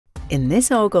In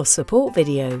this Argos Support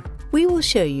video, we will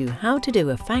show you how to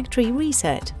do a factory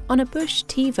reset on a Bush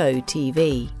TiVo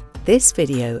TV. This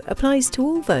video applies to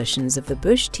all versions of the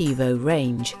Bush TiVo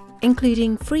range,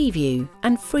 including Freeview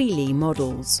and Freely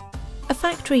models. A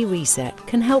factory reset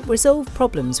can help resolve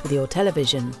problems with your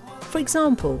television. For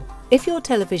example, if your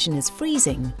television is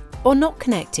freezing or not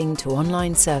connecting to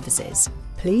online services.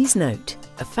 Please note,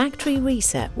 a factory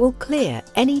reset will clear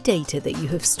any data that you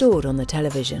have stored on the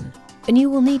television, and you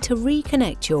will need to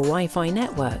reconnect your Wi-Fi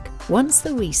network once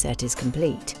the reset is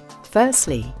complete.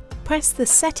 Firstly, press the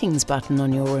Settings button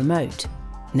on your remote.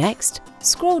 Next,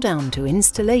 scroll down to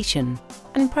Installation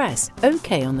and press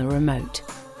OK on the remote.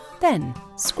 Then,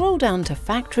 scroll down to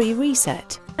Factory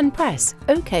Reset and press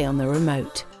OK on the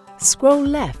remote. Scroll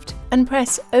left and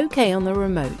press OK on the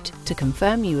remote to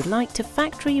confirm you would like to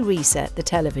factory reset the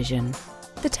television.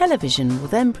 The television will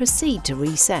then proceed to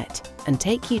reset and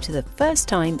take you to the first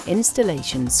time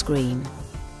installation screen.